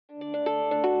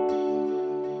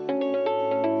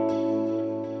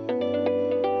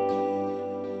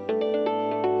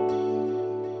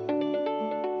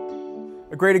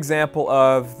great example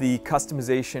of the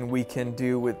customization we can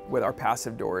do with our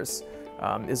passive doors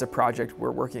is a project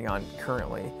we're working on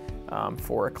currently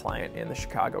for a client in the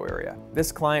Chicago area.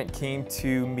 This client came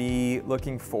to me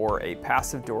looking for a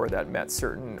passive door that met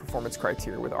certain performance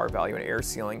criteria with R-value and air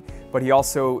sealing, but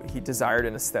he desired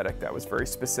an aesthetic that was very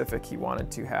specific. He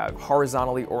wanted to have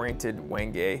horizontally oriented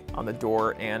wenge on the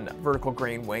door and vertical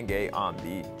grain wenge on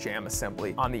the jamb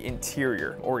assembly on the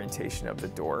interior orientation of the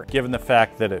door. Given the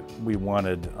fact that we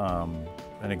wanted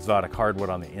an exotic hardwood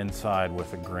on the inside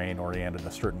with a grain oriented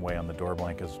a certain way on the door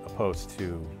blank as opposed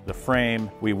to the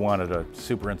frame, we wanted a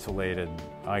super insulated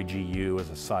IGU as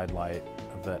a side light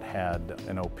that had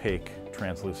an opaque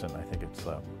translucent, I think it's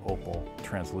opal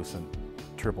translucent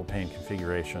triple pane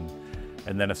configuration,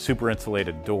 and then a super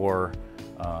insulated door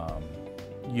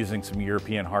using some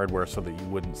European hardware so that you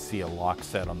wouldn't see a lock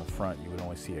set on the front. You would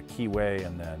only see a keyway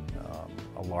and then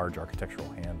a large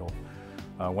architectural handle.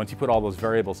 Once you put all those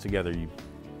variables together,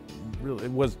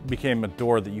 it became a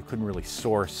door that you couldn't really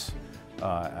source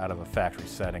out of a factory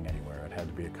setting anywhere. It had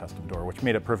to be a custom door, which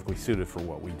made it perfectly suited for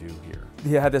what we do here.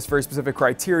 He had this very specific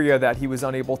criteria that he was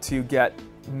unable to get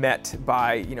met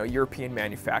by European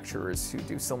manufacturers who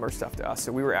do similar stuff to us.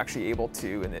 So we were actually able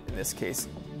to, in this case,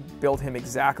 build him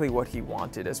exactly what he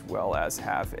wanted, as well as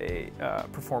have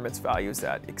performance values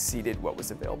that exceeded what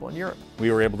was available in Europe.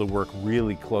 We were able to work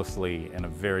really closely in a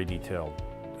very detailed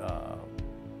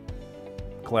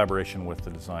collaboration with the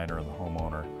designer and the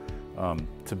homeowner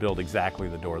to build exactly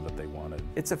the door that they wanted.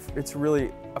 It's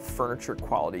really a furniture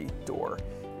quality door.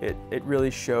 It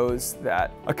really shows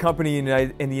that a company in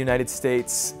the United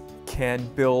States can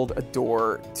build a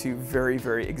door to very,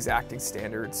 very exacting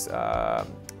standards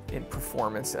in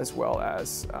performance, as well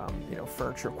as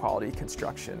furniture quality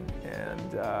construction,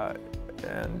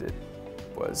 and it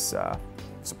was a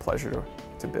pleasure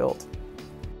to build.